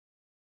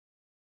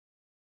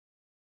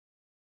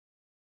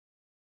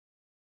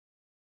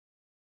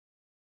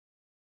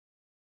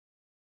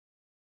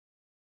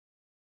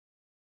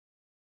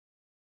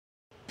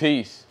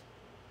Peace.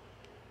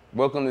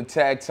 Welcome to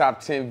Tag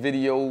Top 10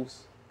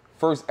 Videos.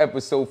 First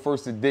episode,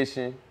 first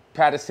edition.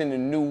 Patterson, the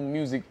new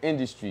music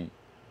industry.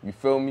 You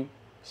feel me?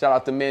 Shout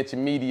out to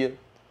Mansion Media.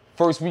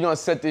 First, we gonna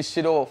set this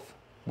shit off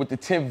with the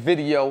 10th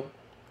video,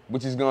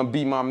 which is gonna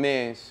be my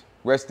man's.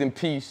 Rest in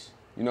peace.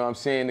 You know what I'm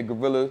saying? The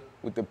gorilla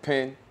with the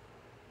pen.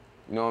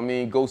 You know what I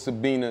mean? Go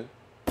Sabina.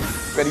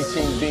 Betty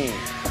Ching Bean.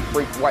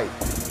 Break White.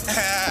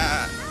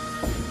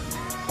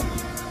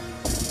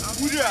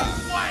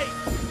 White.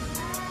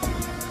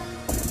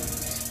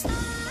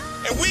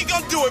 And we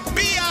gon' do it,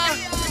 B.I.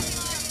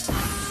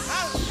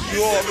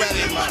 You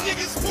already my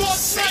niggas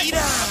say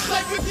that.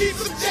 Like with these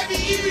some Debbie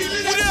Evie,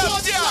 what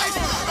up, y'all?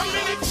 I'm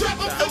in the trap,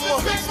 I'm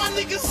coming back, my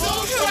niggas so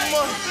tight.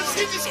 Let's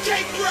get this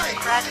cake right.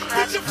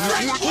 Get your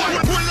break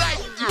right.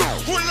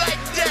 Who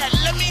like that?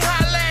 Let me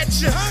holla at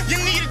you.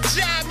 You need a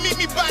job, meet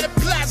me by the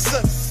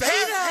plaza.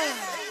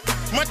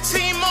 My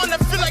team on, I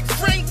feel like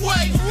Frank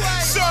White.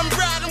 So I'm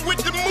riding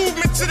with the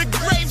movement to the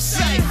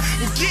gravesite.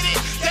 Get it?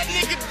 That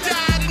nigga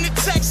died in the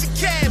taxi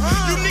cab.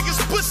 You niggas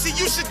pussy,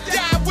 you should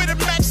die with a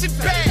maxi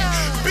pad.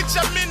 Bitch,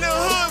 I'm in the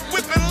hood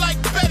whipping like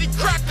Betty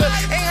Crocker.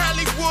 Ain't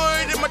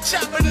Hollywood in my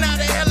chopper,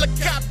 not a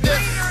helicopter.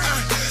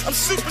 I'm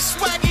super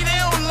swaggy, they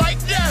don't like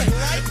that.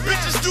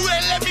 Bitches do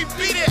that, let me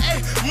beat it.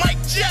 Ay, Mike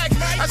Jack.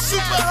 I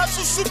super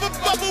hustle, super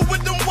bubble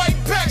with them white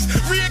packs.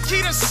 Rhea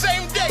Key the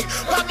same day.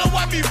 Pablo,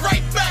 I be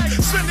right back.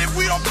 Spend it,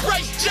 we don't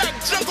price jack.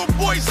 Jungle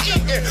boys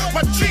eating.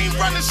 My team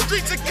run the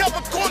streets and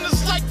cover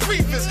corners like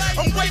creepers.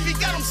 I'm wavy,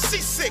 got them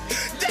seasick.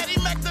 Daddy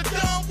Mac the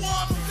Don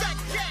Juan, fat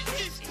cat,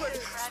 East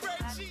Cliff. Spread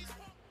cheese.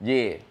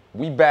 Yeah,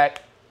 we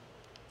back.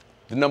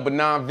 The number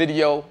 9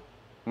 video.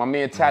 My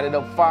man Tatted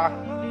Up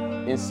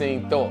 5.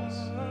 Insane Thoughts.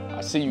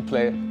 I see you,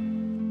 player.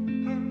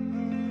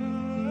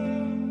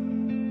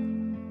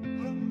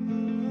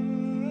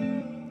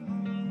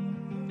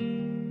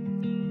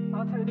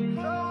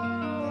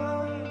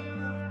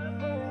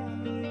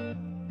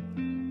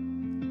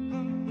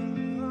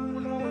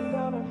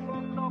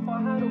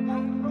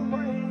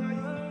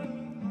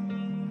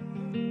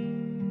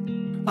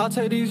 I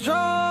take these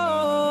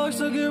drugs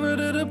to get rid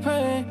of the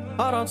pain.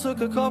 I done took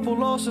a couple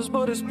losses,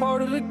 but it's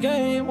part of the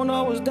game. When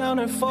I was down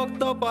and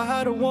fucked up, I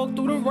had to walk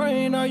through the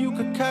rain. Now you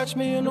could catch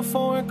me in the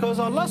foreign, cause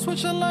I lost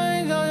switching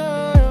lanes,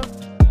 yeah.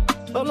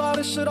 A lot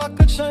of shit I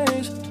could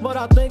change, but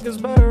I think it's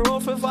better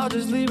off if I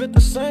just leave it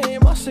the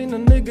same. I seen a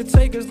nigga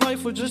take his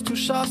life with just 2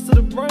 shots to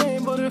the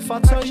brain. But if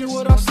I tell you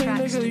what I seen,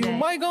 nigga, you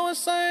might go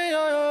insane,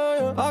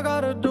 yeah. I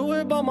gotta do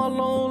it by my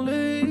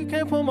lonely.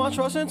 Can't put my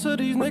trust into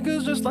these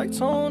niggas just like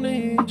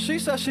Tony. She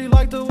said she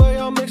liked the way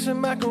I'm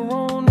mixing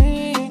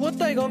macaroni. What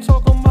they gon'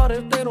 talk about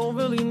if they don't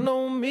really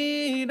know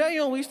me? They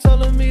always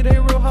telling me they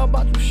real, how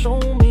about you show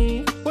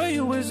me? Where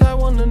you was at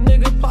when the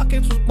nigga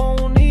pockets was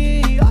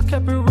bony? I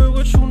kept it real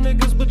with you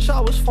niggas, but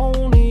y'all was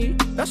phony.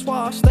 That's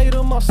why I stay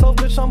to myself,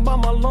 bitch, I'm by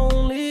my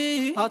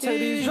lonely. I take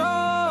these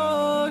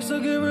drugs to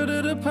get rid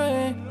of the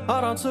pain.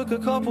 I done took a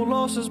couple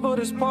losses, but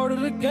it's part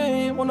of the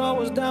game. When I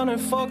was down and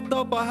fucked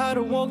up, I had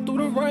to walk through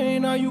the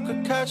rain. Now you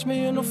could catch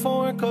me in the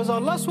foreign, cause I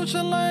lost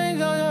switching lanes,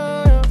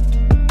 yeah.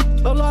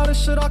 A lot of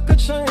shit I could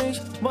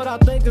change, but I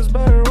think it's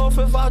better off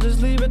if I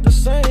just leave it the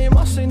same.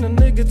 I seen a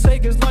nigga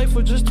take his life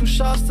with just 2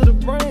 shots to the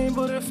brain.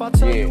 But if I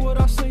tell you what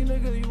I see,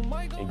 nigga, you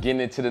might go. And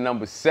getting into the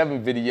number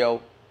 7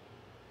 video.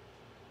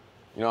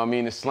 You know what I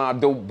mean? The Slime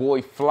Dope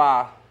Boy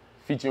Fly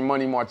featuring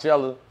Money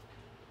Margiela.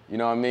 You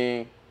know what I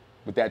mean?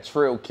 With that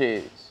Trail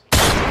Kids.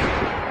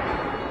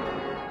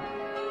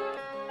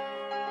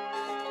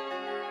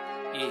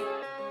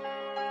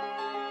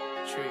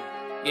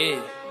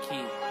 Yeah,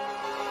 key.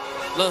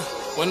 Look,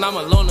 when I'm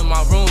alone in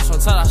my room,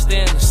 sometimes I stay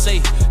in the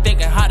safe,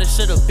 thinking how this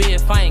should've been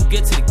if I ain't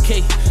get to the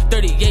cake.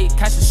 38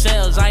 catching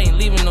shells, I ain't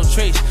leaving no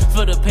trace.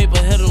 For the paper,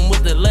 hit him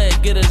with the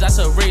leg, get us, that's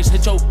a race.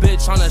 Hit your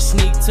bitch on a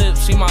sneak tip,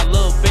 she my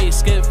little base.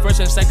 Skip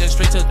first and second,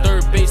 straight to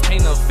third base,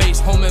 paint her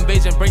face. Home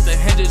invasion, break the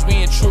hinges,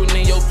 we intruding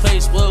in your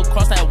place. We'll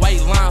cross that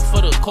white line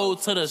for the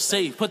code to the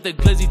safe. Put the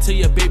glizzy to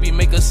your baby,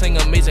 make her sing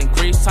Amazing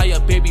Grace. Tie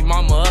your baby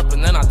mama up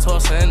and then I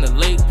toss her in the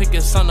lake. Pick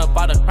your son up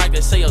out of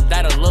practice, say your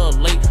dad a little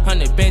late.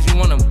 100 bands, you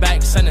want him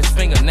back, send his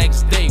finger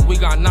next day. We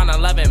got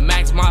 911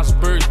 Max,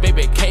 Mossbergs,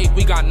 Baby K.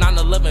 We got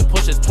 911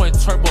 pushes, twin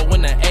turbo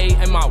in the A.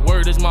 And my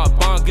word is my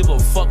bond, give a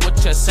fuck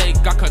what you say.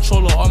 Got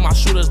control of all my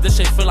shooters, this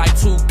shit feel like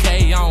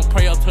 2K. I don't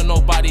pray up to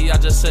nobody, I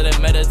just sit and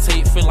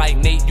meditate. Feel like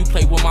Nate, you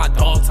play with my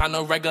dog, time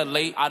to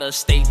regulate. Out of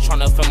state,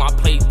 tryna fill my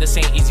plate, this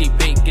ain't easy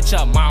bait. Get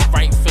your mind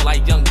right, feel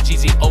like young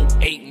Jeezy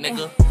 08,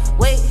 nigga.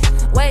 Wait,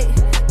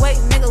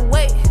 nigga,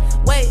 wait,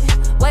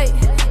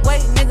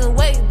 nigga,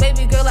 wait.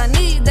 Baby girl, I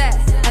need that,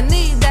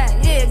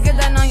 yeah, get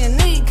that on your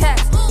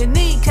kneecaps.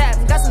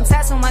 Got some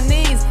tats on my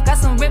knees, got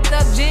some ripped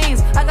up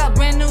jeans. I got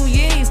brand new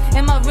Yeezys,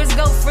 and my wrist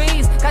go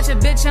freeze. Got your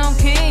bitch on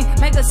king,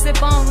 make her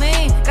sip on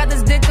lean. Got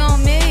this dick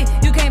on me,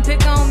 you can't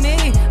pick on me.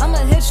 I'ma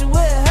hit you with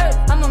it hurt,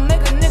 I'ma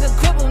make a nigga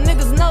cripple.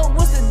 Niggas know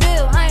what's the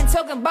deal, I ain't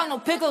talking about no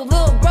pickle.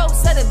 Lil' bro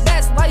said it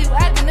best. Why you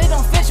acting? It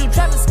don't fit you.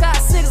 Travis Scott,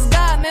 6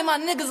 God, man, my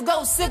niggas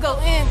go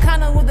sicko. And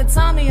kinda with the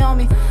Tommy on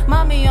me,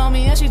 mommy on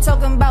me, and she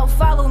talking about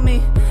follow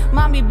me.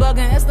 Mommy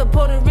bugging, it's the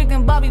Puerto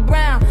Rican Bobby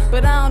Brown,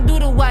 but I don't do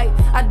the white.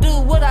 I do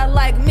what I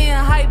like. Me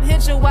and Hype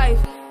hit your wife.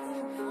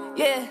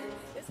 Yeah.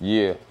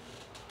 Yeah.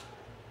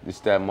 This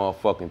that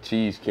motherfucking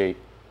cheesecake.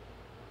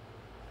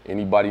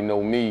 Anybody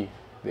know me?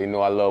 They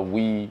know I love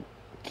weed,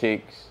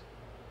 kicks,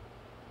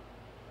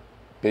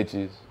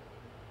 bitches,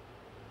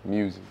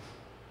 music.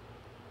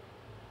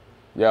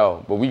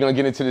 Yo, but we gonna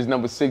get into this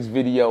number 6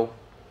 video.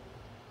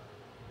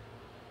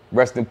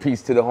 Rest in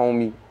peace to the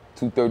homie,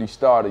 230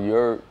 starter, you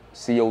heard?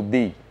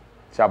 COD,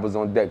 Choppers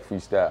on Deck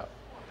freestyle.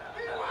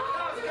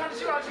 What kind of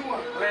G-Rock you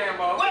want?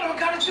 Lambo. What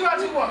kind of G-Rock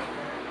you want?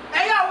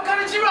 Hey, yo, what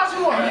kind of G-Rock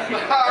you want?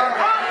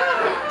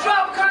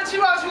 Drop, what kind of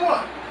G-Rock you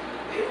want?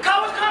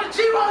 Call, what kind of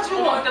G-Rock you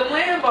want? The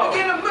Lambo.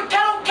 You get a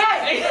Macau K.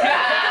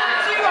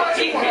 G-Rock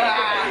you want?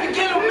 You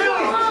get a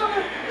million.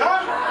 Huh?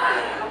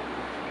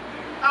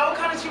 What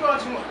kind of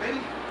G-Rock you want,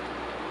 baby?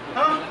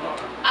 Huh?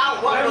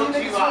 I want no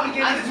G-Rock. I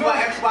just want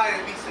everybody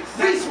to be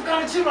successful. Reese, what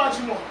kind of G-Rock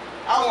you want?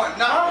 I want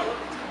nothing.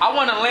 I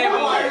want a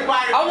Lambo.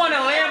 I want a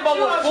Lambo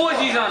with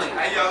 4Gs on it.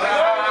 Hey, yo,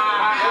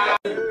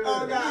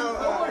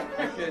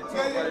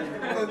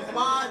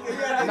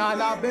 Nah,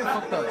 I've been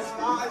fucked up.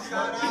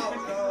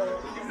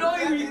 No,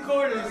 you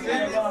recording,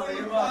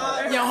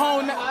 You're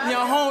home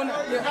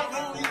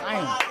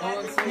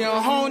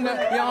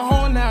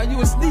now.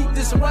 You asleep,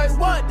 this right?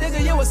 What,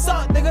 nigga? You what's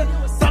up, nigga?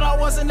 Thought I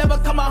wasn't never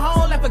coming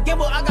home. Like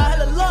forgettable, I got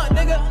hella luck,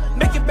 nigga.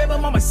 Make it, baby,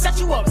 mama set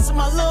you up. So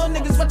my little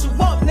niggas, what you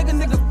want, nigga?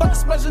 Niggas fucking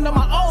splashing on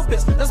my old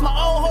bitch. That's my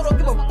old hoe, don't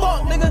give a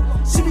fuck, nigga.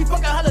 She be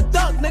fucking hella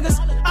duck, niggas.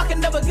 I can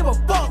never give a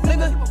fuck,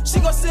 nigga. She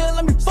gon' still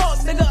let me fuck,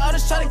 nigga. I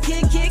just try to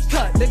kid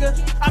cut, nigga.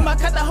 I might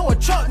cut that hoe a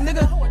truck,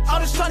 nigga. I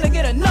just trying to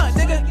get a nut,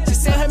 nigga. She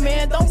said her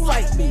man don't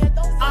like me.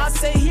 I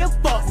say he a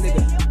fuck,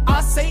 nigga.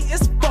 I say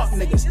it's fuck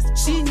niggas.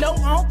 She know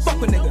I don't fuck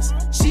with niggas.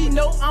 She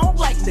know I don't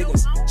like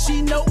niggas.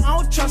 She know I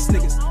don't trust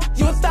niggas.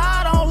 You a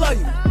thought I don't love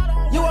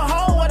you. You a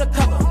hoe with a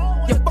cover.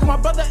 You fuck my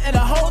brother in a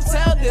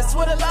hotel. This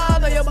with a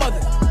lie of your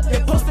mother.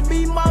 You're supposed to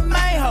be my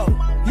main hoe.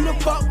 You the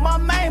fuck my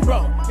main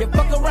bro. You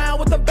fuck around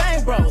with the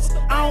bang bros.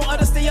 I don't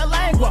understand your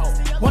language.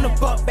 Wanna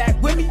fuck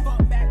back with me?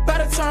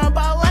 Better turn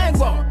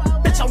bilingual.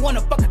 Bitch, I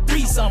wanna fuck a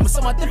threesome.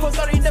 So my dick was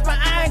 30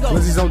 different angles.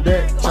 Lizzy's on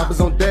deck, Choppers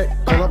on deck.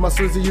 Call up my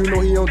Slizzy, you know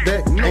he on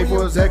deck. Aim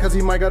for his head cause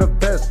he might got a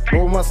vest.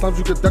 Roll my slums,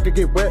 you could duck and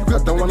get wet.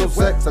 I don't want no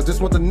sex, I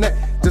just want the neck.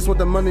 Just want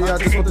the money, I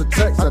just want the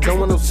checks. I don't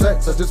want no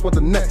sex, I just want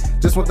the neck.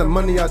 Just want the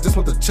money, I just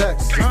want the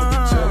checks.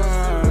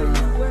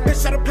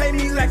 Bitch, try to play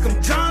me like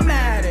I'm John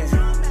Madden.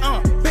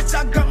 Bitch,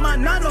 I got my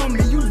nut on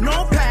me, you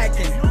know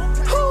packing.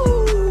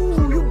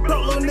 Ooh, you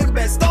broke little nigga,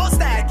 better start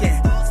stacking.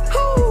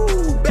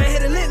 Ooh, better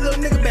hit a lit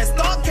little nigga, better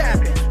start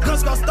capping.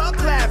 Guns gon' start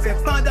clapping.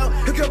 Find out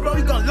who kill bro,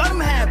 you gon' let him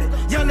have it.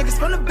 Young niggas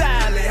from the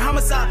valley,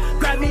 homicide,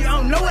 grab me, I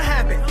don't know what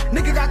happened.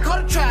 Nigga got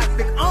caught in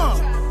traffic,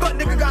 but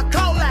nigga got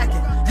caught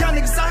lacking. Young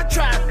niggas out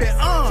trapping,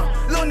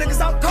 little niggas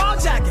out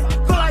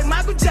carjacking. Go like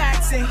Michael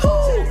Jackson,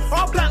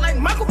 all black like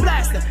Michael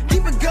Blaster.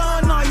 Keep a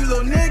gun on you,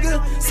 little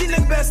nigga. See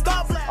nigga better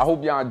stop. I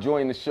hope y'all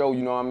enjoying the show,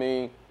 you know what I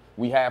mean?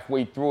 We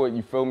halfway through it,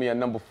 you feel me? At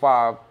number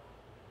 5,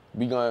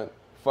 we gonna,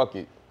 fuck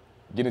it,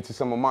 get into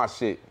some of my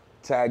shit.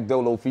 Tag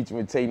Dolo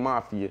featuring Tay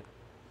Mafia,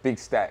 Big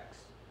Stacks.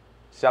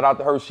 Shout out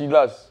to her, she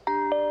loves.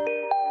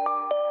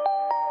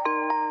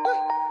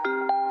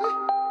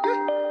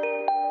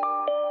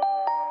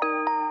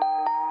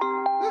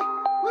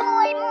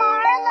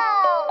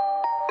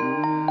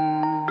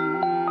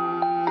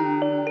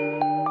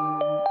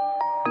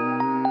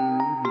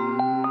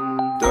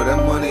 Throw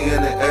that money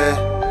in the air,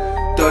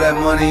 throw that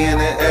money in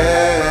the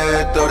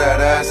air, throw that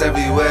ass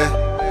everywhere,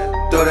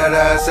 throw that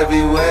ass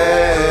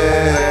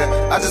everywhere.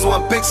 I just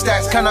want big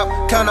stacks, count up,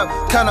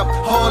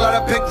 whole lot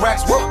of big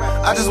racks. Woo.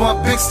 I just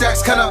want big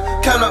stacks, count up,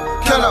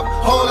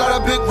 whole lot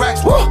of big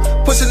racks. Woo.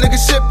 Push a nigga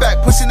shit back,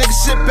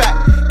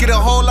 get a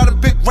whole lot of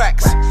big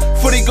racks.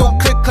 Footy go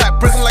click clap,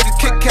 breaking like a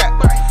Kit Kat.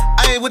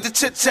 I ain't with the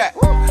chit chat,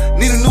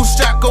 need a new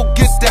strap, go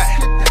get that.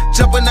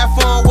 Jump in that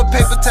phone with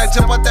paper tag,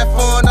 jump out that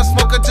phone, I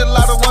smoke a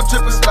gelato, one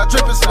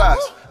drippin'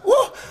 slides. Woo.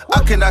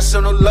 I cannot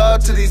show no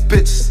love to these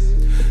bitches.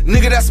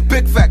 Nigga, that's a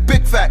big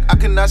fact. I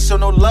cannot show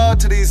no love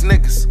to these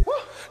niggas.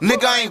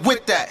 Nigga, I ain't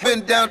with that.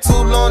 Been down too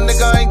long,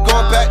 nigga, I ain't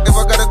going back. If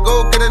I gotta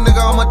go get a nigga,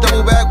 I'ma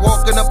double back.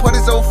 Walking the party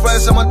so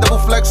fresh, I'ma double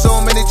flex.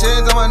 So many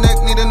chains on my neck,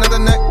 need another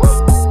neck.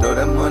 Throw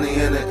that money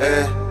in the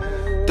air,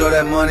 throw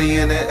that money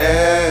in the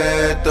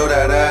air, throw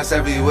that ass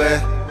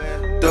everywhere.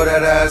 Throw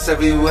that ass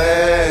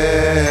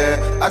everywhere.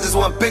 I just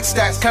want big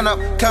stacks, count up,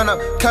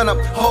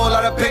 whole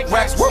lot of big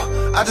racks. Woo.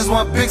 I just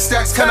want big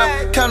stacks, count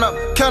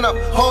up,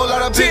 whole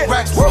lot of big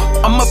racks. Woo.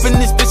 I'm up in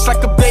this bitch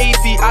like a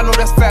baby. I know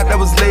that's fat, that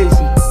was lazy.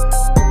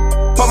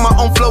 But my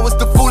own flow is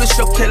the foolish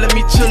show, killing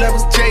me chill, that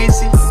was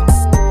Jay-Z.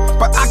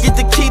 But I get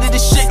the key to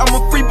this shit, I'm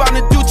a free bound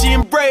of Gucci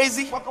and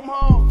Brazy.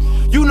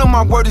 You You know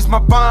my word is my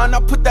bond, I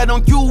put that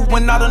on you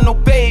when I don't know,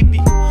 baby.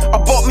 I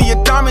bought me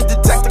a diamond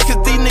detector, cause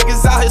these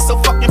niggas out here so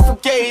fucking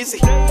fugazi.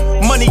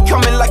 Money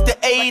coming like the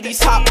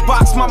 80s, hot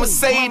box, my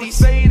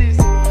Mercedes.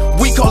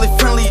 We call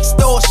it friendly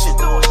extortion.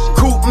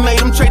 Coupe made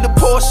them trade the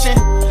portion.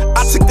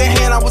 I took the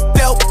hand I was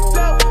dealt,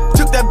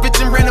 took that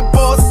bitch and ran to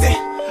Boston.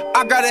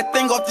 I got that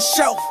thing off the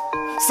shelf,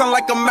 sound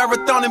like a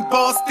marathon in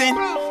Boston.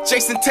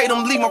 Jason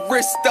Tatum leave my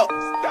wrist up,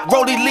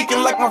 Roddy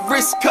leaking like my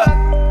wrist cut.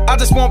 I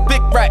just want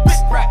big racks,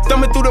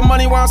 thumbing through the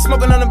money while I'm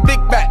smoking on a big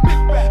back.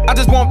 I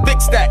just want big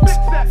stacks,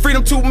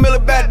 freedom 2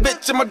 million bad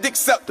bitch and my dick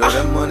sucked. Throw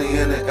that money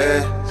in the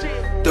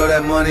air, throw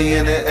that money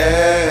in the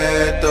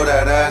air, throw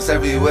that ass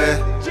everywhere,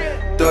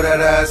 throw that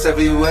ass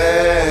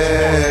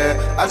everywhere.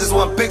 I just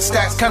want big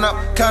stacks, count up,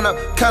 count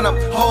up, count up,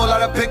 whole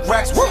lot of big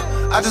racks. Woo!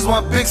 I just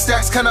want big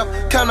stacks, count up,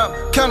 count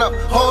up, count up,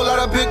 whole lot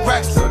of big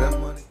racks. Throw that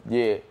money.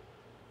 Yeah.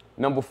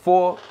 Number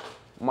 4,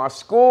 my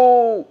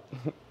school.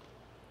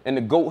 And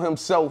the GOAT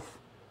himself,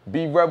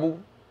 B Rebel,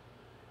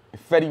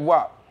 and Fetty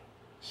Wap,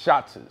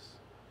 Shotters.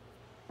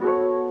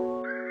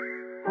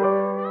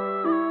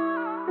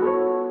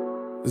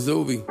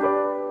 Zuby,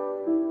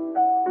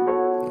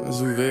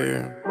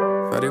 Zuvair,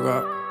 Fetty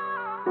Wap,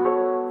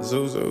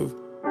 Zuzu.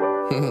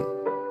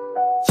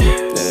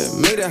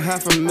 Yeah, made a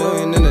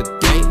 $500,000 in a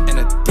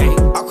day,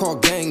 I call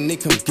gang, they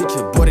come get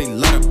your boy, they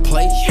let her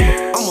play.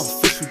 I'm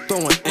official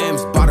throwing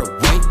M's by the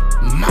way.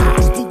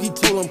 Spooky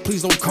told him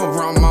please don't come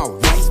around my way.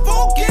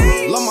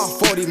 Love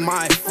my 40,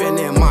 my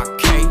Infinity, and my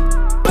K.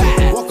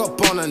 Walk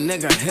up on a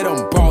nigga, hit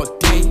him broad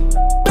day.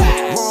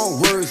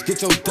 Wrong words,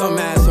 get your dumb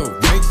ass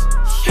erased.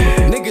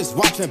 Niggas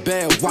watching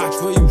bad, watch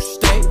where you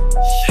stay.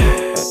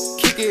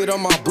 Kick it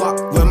on my block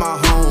with my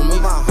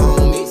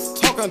homies.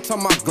 Talking to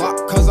my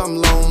Glock, cause I'm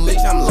lonely.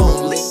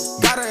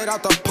 Got it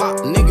out the pot,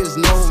 niggas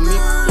know me.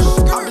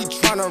 I be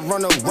tryna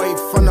run away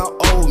from the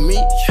old me.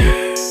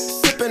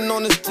 Sipping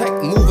on this tech,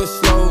 moving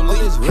slowly.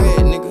 It's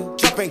red, nigga.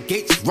 Jumping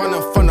gates,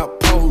 running from the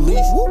police.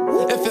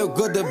 It feel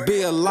good to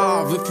be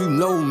alive if you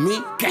know me.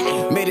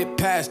 Made it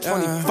past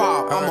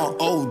 25, I'm an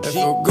OG. It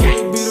feel good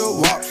to be the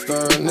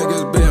Wapster,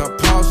 niggas be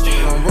imposter.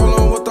 I'm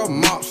rolling with the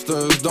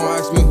mobsters, don't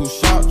ask me who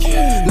shot you.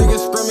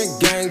 Niggas screaming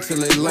gang till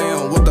they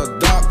layin' with the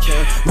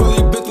doctor.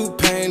 Really been through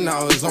pain,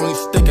 now it's only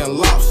sticking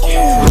lobster.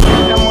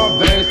 In my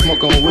veins,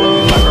 smoking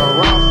weed like a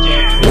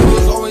rocket.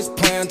 Niggas always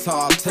playing till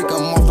I take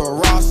them off the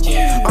roster.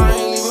 I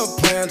ain't even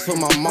playing till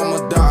my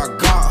mama died,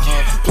 got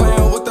her.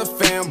 Playing with the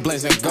fam,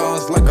 blazing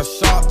guns like a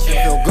shot.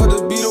 Feel good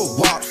to be the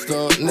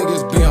Wapster,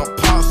 niggas be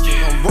imposter.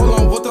 I'm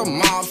rolling with the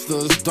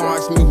mobsters, don't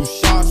ask me who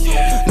shot you.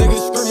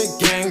 Niggas screaming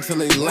gang till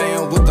they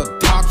layin' with the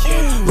doctor.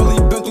 Really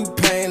been through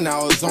pain,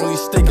 now it's only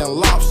steak and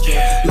lobster.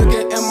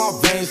 Looking in my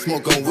veins,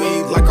 smoking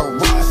weed like a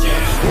rocket.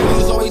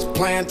 Niggas always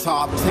playing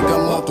top, take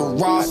them off the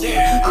roster.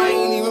 I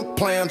ain't even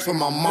playing till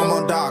my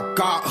mama died,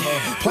 got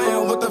her.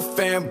 Playing with the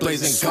fam,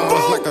 blazing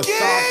guns like a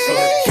shot.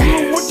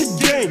 Dealing with the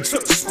gang,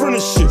 took sprinter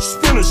shit.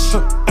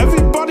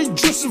 Everybody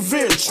just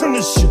severe,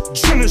 trending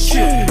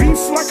shit.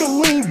 Beef like a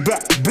lean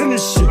back, bending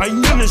shit. I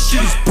in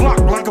shit, it's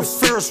blocked like a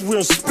Ferris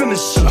wheel, spinning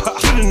shit.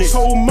 Hitting it.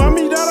 Told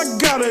mommy that I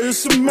got her,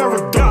 it's a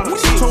marathon.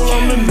 Told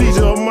I'm the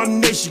leader of my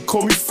nation,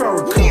 call me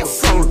Farrakhan.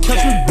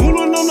 Catch me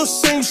bullying on the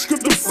same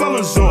script the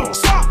fellas on.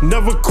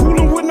 Never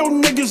coolin' with no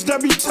niggas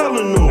that be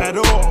telling them at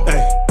all.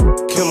 Ay,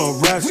 killin'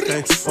 rats,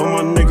 ay.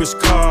 On my niggas'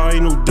 car,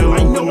 ain't no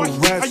dealing with no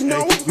rats,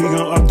 ay. We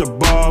gon' up the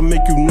bar,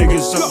 make you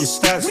niggas up your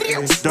stats,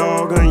 ay.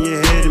 Dog on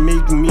your head and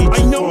make them eat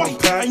you for a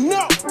pack.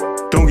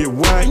 Don't get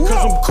whacked,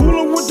 cause I'm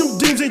coolin' with them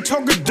deems, ain't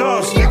talking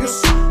dogs,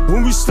 niggas.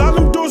 When we slide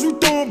them doors, we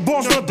throwin'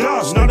 balls, not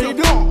dogs, now they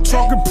don't.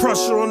 Talking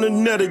pressure on the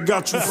net, it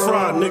got you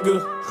fried,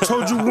 nigga.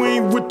 Told you we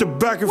ain't with the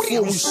back and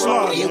forth, we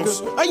slide,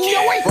 niggas.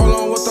 Roll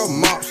on with the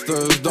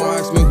mobsters, don't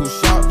ask me who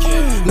shot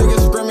you.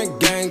 Niggas screaming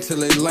gang till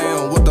they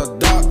layin' with the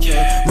doctor.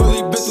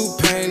 Really been through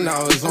pain,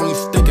 now it's only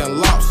sticking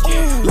lobster.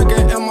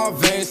 Looking in my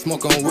veins,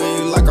 smoking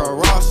weed like a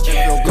roster.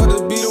 Feel good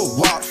to be the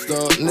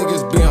Wapster,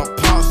 niggas be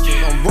imposter.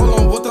 I'm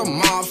rolling with the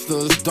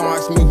mobsters, don't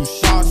ask me who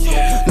shot you.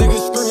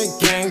 Niggas screaming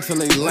gang till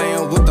they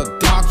layin' with the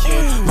doctor.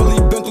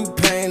 Really been through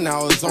pain,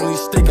 now it's only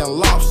sticking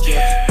lobster.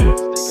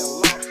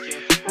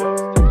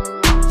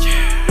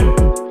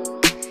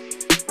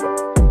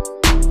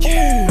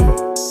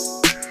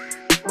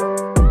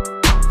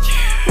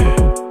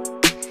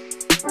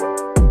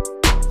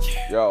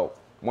 Yo,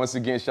 once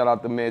again, shout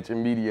out to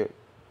Mansion Media.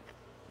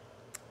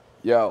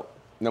 Yo,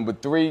 number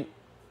 3,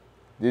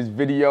 this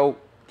video,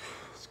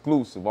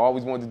 exclusive. I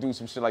always wanted to do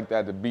some shit like that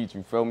at the beach,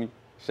 you feel me?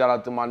 Shout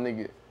out to my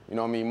nigga, you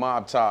know what I mean,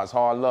 Mob Ties,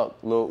 Hard Luck,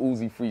 Lil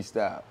Uzi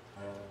freestyle.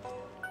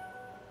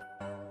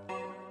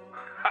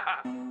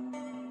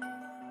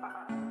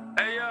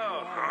 Hey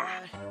yo,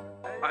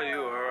 are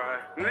you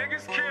alright?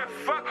 Niggas can't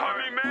fuck with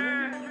me,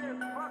 man.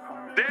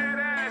 Dead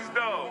ass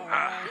though.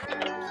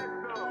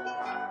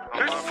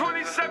 This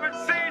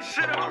 2017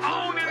 shit, I'm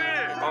owning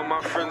it. All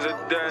my friends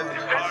are dead.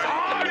 It's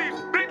Hardy,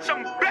 bitch,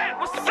 I'm back.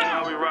 What's up?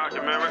 How we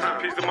rockin', man? Rest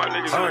in peace to my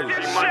niggas.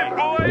 Get shit,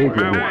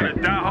 boy. Man, wanna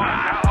die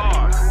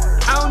hard,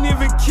 I don't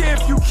even care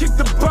if you kick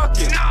the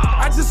bucket.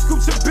 I just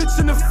scooped your bitch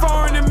in the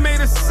foreign and made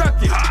her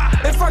suck it.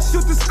 If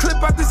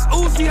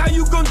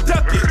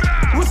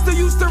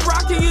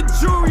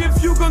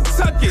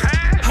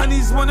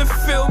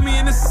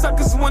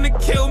suckers wanna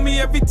kill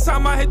me. Every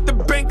time I hit the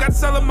bank, I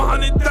tell them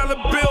 $100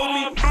 bill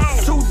me.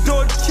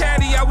 Two-door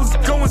caddy, I was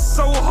going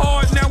so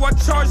hard. Now I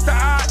charge the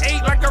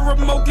I-8 like a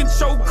remote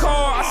control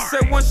car. I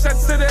said one shot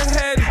to the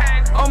head,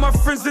 all my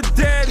friends are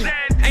dead.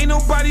 Ain't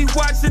nobody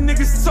watching,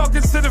 niggas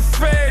talking to the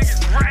feds.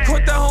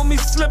 Caught the homie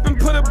slipping,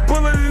 put a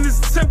bullet in his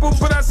temple,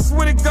 but I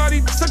swear to God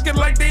he took it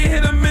like they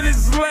hit him in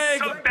his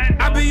leg.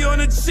 I be on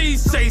a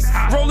cheese chase,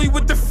 rolling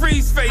with the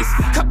freeze face.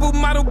 Couple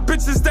model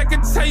bitches that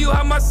can tell you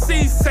how my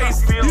seeds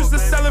taste. Used to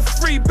sell a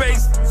free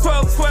base,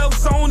 12-12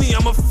 Zony.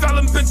 I'm a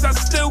felon, bitch, I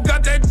still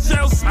got that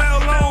jail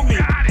smell on me.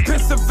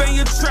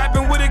 Pennsylvania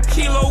trapping with a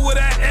kilo with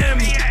an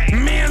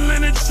M. Me and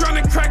Leonard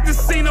trying to crack the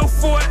Casino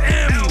for an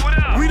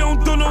M. We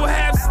don't do no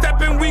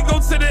half-stepping, we go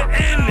to the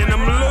end. And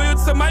I'm loyal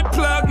to my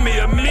plug, me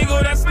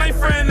amigo, that's my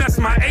friend. That's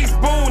my ace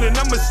boon, and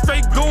I'm a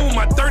straight goon.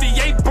 My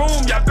 38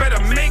 boom, y'all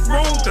better make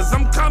room, cause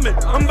I'm coming,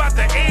 I'm about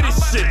to air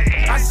this shit.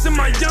 I send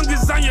my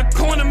youngest on your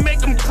corner, make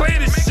them clear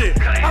this shit.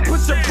 I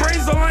put your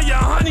brains all on your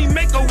honey,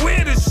 make her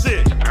wear this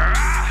shit.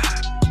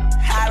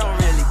 I don't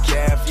really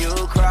care if you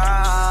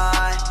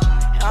cry.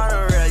 I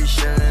don't really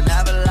shouldn't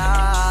ever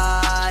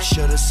lie.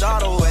 Should've saw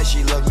the way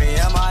she looked me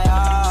in my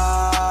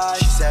eyes.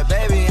 She said,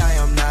 baby, I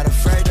am not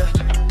afraid to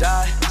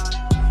die.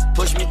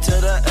 Push me to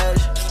the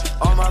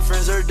edge, all my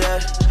friends are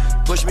dead.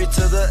 Push me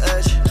to the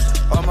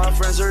edge, all my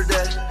friends are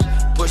dead.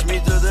 Push me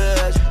to the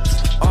edge,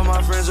 all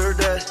my friends are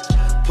dead.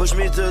 Push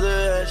me to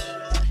the edge.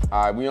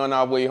 All right, we on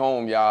our way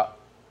home, y'all.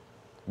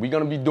 We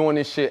gonna be doing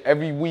this shit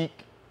every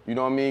week. You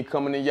know what I mean?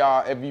 Coming to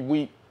y'all every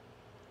week.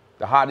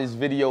 The hottest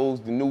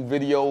videos, the new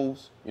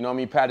videos. You know what I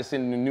mean?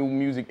 Patterson in the new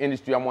music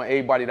industry. I want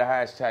everybody to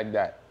hashtag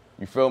that.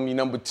 You feel me?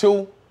 Number 2.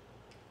 You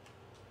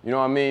know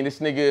what I mean? This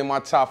nigga in my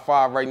top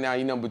 5 right now,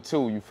 he number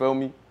 2. You feel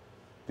me?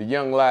 The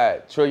young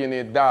lad,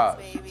 Trillionaire Dog.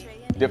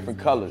 Different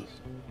colors.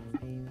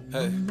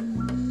 Hey.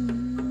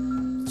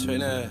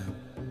 Trillionaire.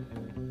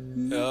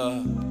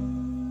 Yeah.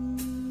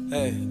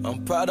 Hey,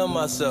 I'm proud of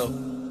myself.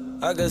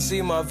 I can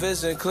see my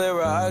vision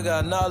clearer, I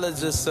got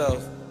knowledge of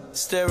self.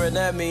 Staring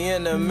at me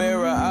in the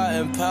mirror, I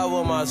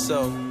empower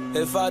myself.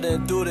 If I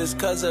didn't do this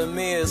cause of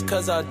me, it's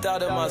cause I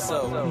doubted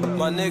myself.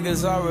 My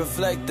niggas are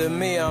reflecting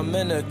me, I'm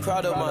in a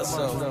crowd of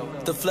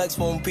myself. The flex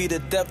won't be the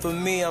death of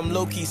me, I'm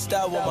low-key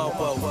style with my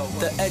wealth.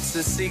 The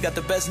ecstasy got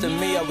the best of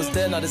me, I was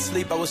dead, not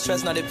asleep, I was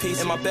stressed, not at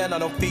peace. In my band,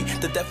 not on feet,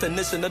 the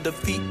definition of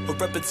defeat. A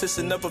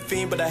repetition of a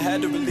fiend, but I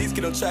had to release,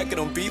 get on track, get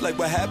on beat. Like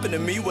what happened to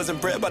me,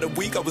 wasn't bred by the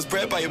weak, I was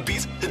bred by a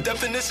beast. The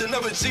definition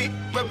of a G,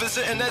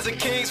 representing as a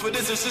king, with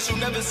this is shit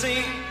you never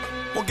seen.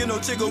 Won't get no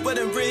chick a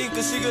wedding ring,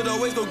 cause she could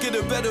always go get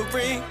a better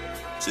ring.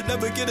 Should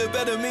never get a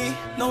better me.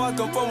 No, I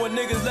come from when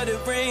niggas let it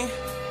ring.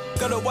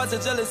 Gotta watch the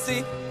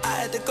jealousy. I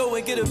had to go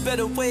and get a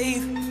better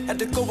wave. Had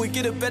to go and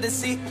get a better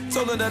seat.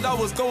 Told her that I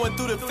was going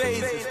through the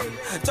phases.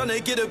 Trying to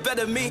get a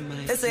better me.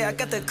 They say I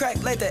got the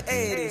crack like the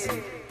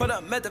 80s. But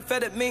I'm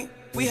methamphetamine.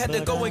 We had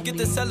to go and get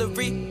the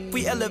celery.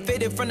 We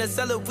elevated from the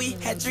cellar. We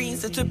had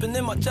dreams of tripping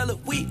in Margiela.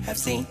 We have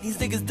seen these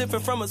niggas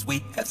different from us.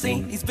 We have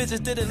seen these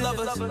bitches didn't love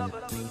us.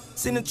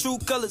 Seen the true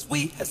colors.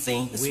 We have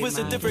seen the switch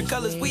of different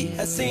colors. We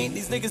have seen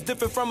these niggas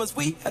different from us.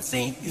 We have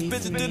seen these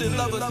bitches didn't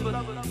love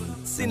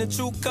us. Seen the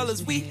true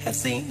colors. We have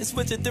seen the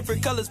switch of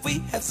different colors. We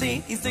have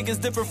seen these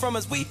niggas different from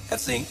us. We have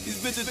seen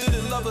these bitches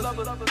didn't love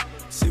us.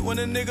 She want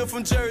a nigga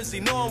from Jersey.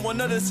 No, I'm one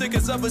of the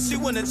sickest of us. She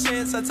want a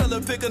chance. I tell her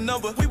pick a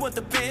number. We want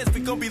the bands. We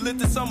gon' be lit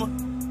this summer.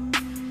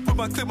 Put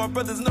my clip, my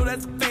brothers know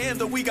that's a band.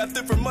 Though we got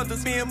different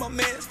mothers, me and my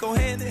mans go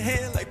hand in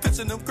hand, like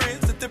pitching them grams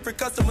to different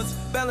customers.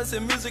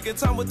 Balancing music and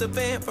time with the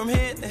band, from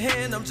hand to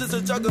hand. I'm just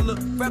a juggler.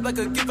 Rap like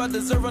a gift I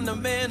deserve on the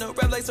man. Or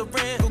rap like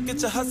Saran, go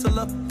get your hustle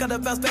up. Gotta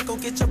bounce back, go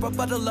get your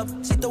rebuttal up.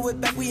 She throw it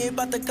back, we ain't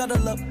about to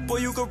cuddle up. Boy,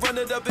 you can run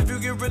it up if you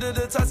get rid of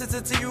the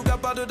toxicity you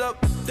got bottled up.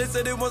 They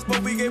said they want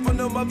smoke, we gave them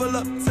no bubble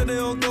up. Said they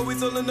don't go, we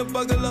told them to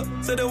buckle up.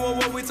 Said they want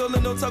what, we told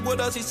them don't talk with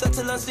us. She shut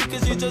till I see,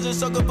 cause you just a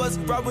sugar bus.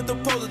 Ride with the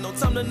polar, no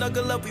time to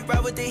knuckle up. We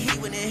ride with the heat,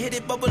 when it hit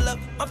it bubble up.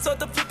 I'm taught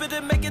to flip it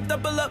and make it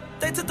double up.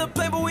 They took the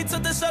play, but we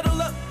took the shuttle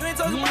up. You ain't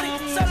talking money,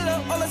 shut it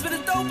up. All that's been is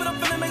dope, but I'm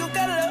finna make them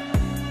cut it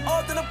up.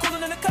 Often I'm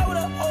cooling in the car with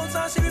her. Old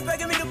time she be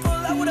begging me to pull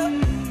out with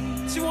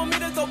her. She want me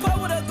to go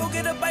pop with her. Go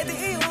get a bite to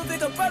eat, who'll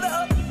pick her brother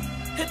up.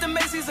 Hit the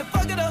Macy's and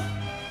fuck it up.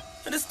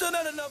 And it's still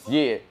not enough.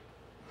 Yeah,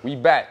 we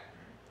back.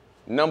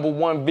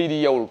 #1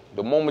 video,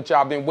 the moment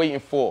y'all been waiting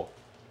for.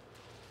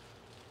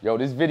 Yo,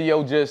 this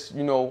video just,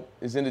 you know,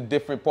 is in a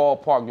different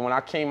ballpark. When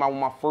I came out with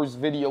my first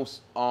video,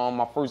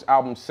 my first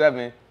album,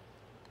 7,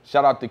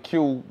 shout out to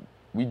Q.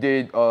 We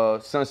did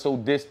Sun So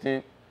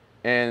Distant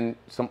and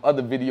some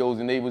other videos,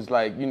 and they was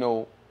like, you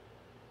know,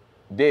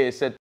 dead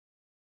set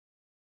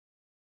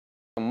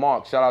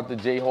mark. Shout out to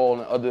J Hall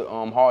and other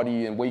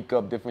Hardy and Wake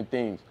Up, different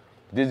things.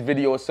 This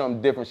video is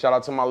something different. Shout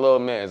out to my little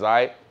mans, all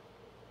right?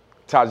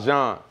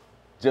 Tajan,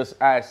 Just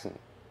Asking.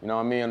 You know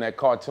what I mean? On that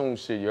cartoon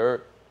shit, you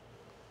heard?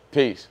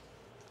 Peace.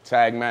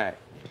 Tag Mag.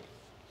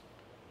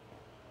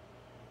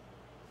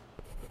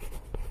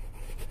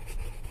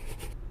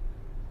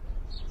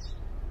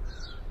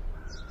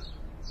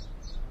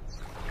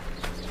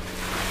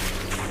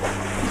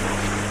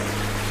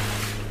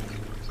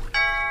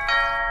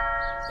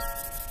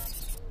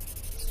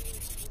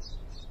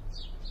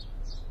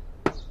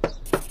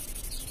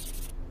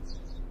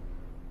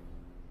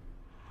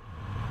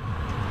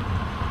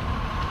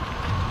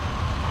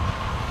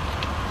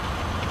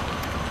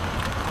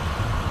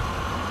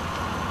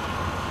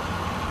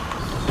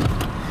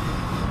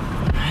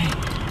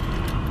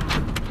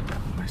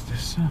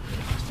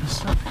 What's the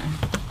sign?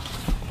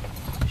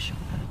 Show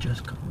that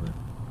just covered.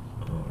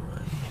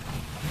 Alright.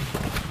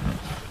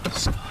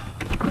 Let's go.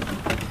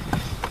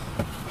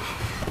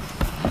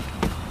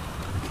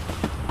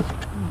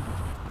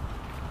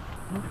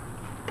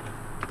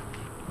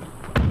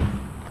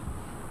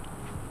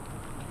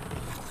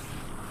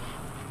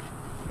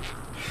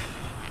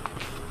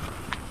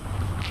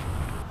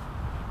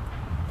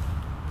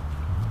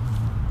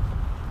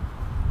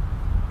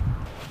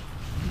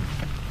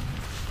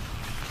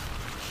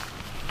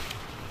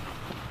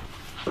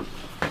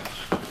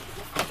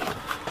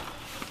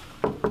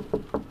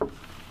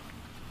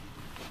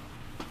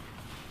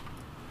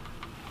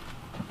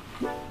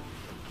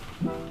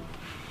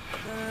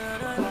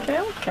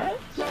 Okay.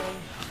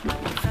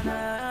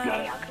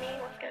 Hey, Alchemy,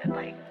 what's good?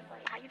 Like,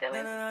 how you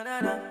doing?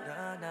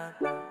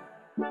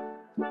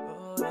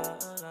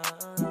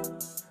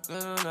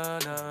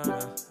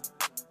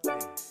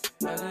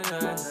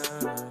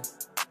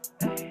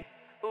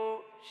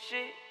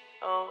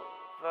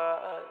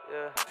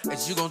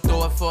 Is you gon'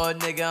 throw it for a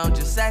nigga? I'm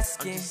just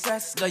asking.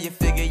 Know you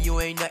figure you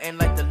ain't nothing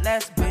like the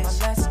last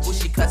bitch. Ooh,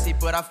 she cussy,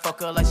 but I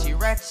fuck her like she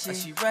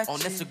ratchet. On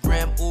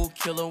Instagram, ooh,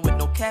 killer with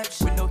no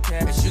caption.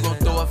 Is you gon'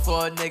 throw it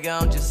for a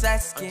nigga? I'm just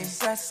asking.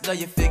 Know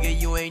you figure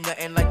you ain't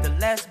nothing like the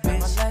last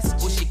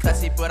bitch. Ooh, she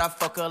cussy, but I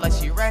fuck her like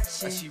she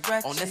ratchet.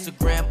 On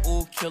Instagram,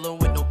 ooh, killer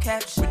with no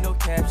caption.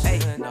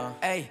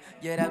 Hey,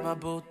 yeah, that's my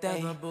boo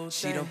thing.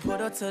 She done put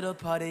her to the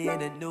party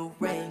in a new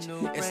range.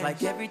 It's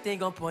like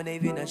everything on point,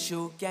 even a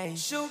shoe game.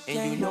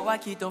 And you know I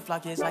keep them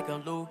flockers like a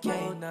Luke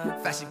Kane.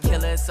 Fashion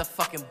killer, it's a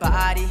fucking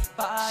body.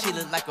 She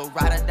look like a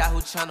rider die who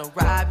tryna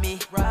ride me.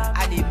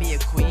 I need me a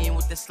queen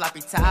with the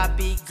sloppy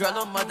toppy. Girl,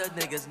 them other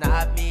niggas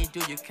not me, do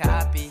you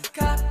copy?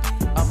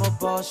 I'm a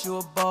boss, you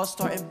a boss,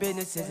 starting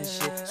businesses and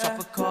shit. Swap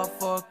a car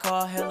for a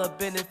car, hella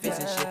benefits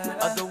and shit.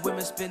 Other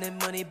women spending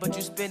money, but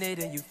you spend it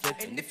and you flip.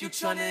 And if you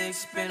tryna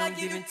expand, I'm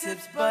giving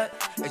tips, but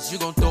is you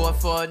gon' throw it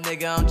for a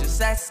nigga? I'm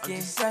just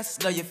asking.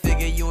 Know you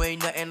figure you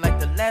ain't nothing like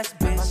the last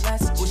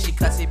bitch. Ooh, she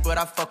cussy, but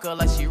I fuck her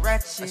like she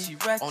ratchet.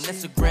 On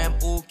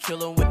Instagram, ooh,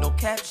 killer with no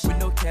caption.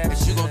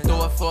 Is you gon'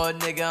 throw it for a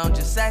nigga? I'm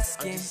just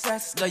asking.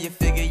 Know you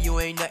figure you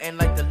ain't nothing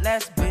like the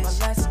last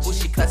bitch. Ooh,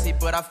 she cussy,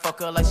 but I fuck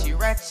her like she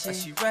ratchet.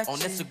 On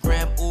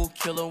Instagram, ooh,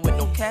 killer with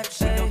no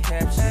caption.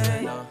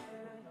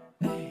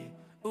 Hey,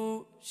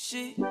 ooh,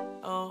 she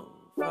on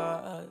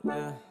fire.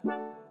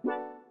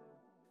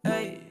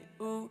 Hey,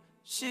 ooh,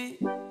 she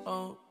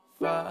on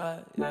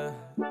fire.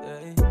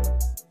 Hey,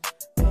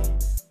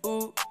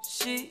 ooh,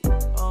 she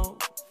on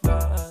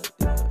fire.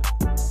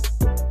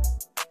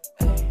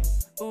 Hey,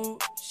 ooh,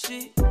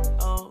 she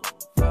on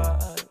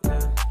fire.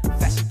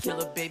 Fashion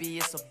killer, baby,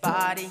 it's a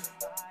body.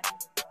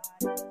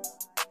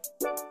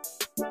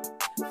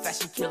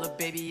 Fashion killer,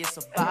 baby, it's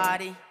a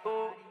body.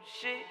 Ooh,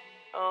 she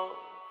on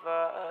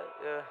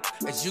fire.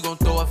 Is you gon'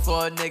 throw it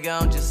for a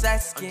nigga? I'm just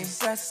asking.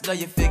 Know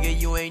you figure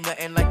you ain't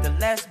nothing like the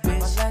last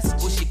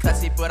bitch. Ooh, she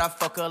cussy, but I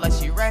fuck her like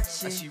she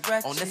ratchet.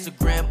 On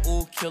Instagram,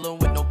 ooh, killer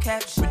with no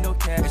caption.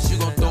 Is you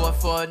gon' throw it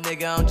for a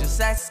nigga? I'm just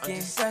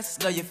asking.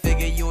 Know you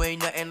figure you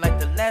ain't nothing like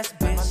the last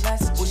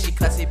bitch. Ooh, she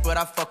cussy, but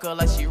I fuck her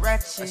like she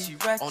ratchet.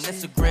 On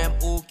Instagram,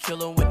 ooh,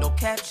 killer with no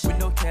caption.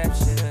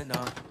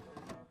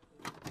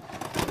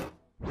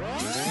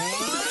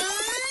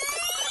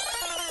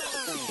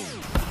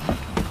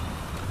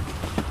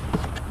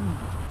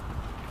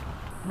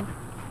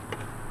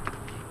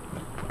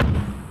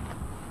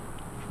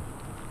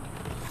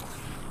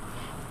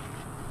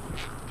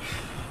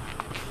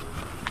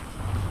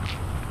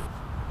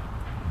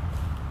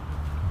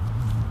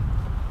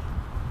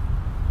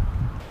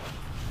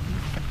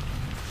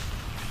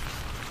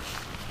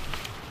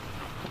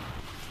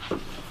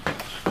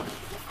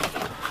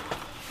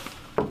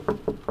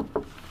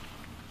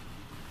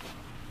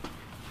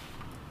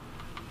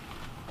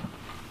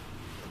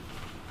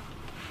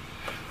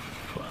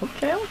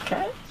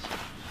 Okay.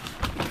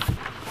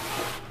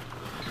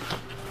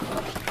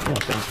 Yeah,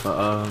 thanks for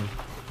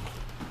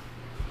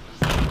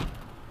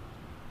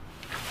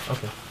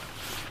okay.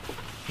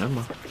 Never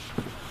mind.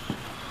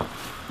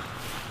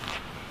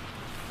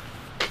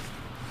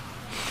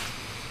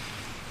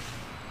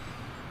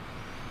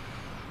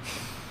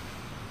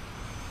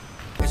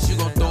 Is you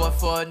gon' throw it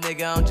for a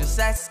nigga? I'm just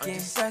asking.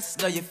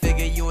 Know you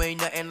figure you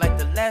ain't nothing like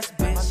the last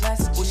bitch.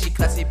 Ooh, she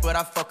cussy, but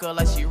I fuck her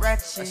like she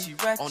ratchet.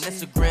 On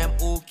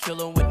Instagram, ooh,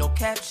 killer with no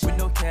caption.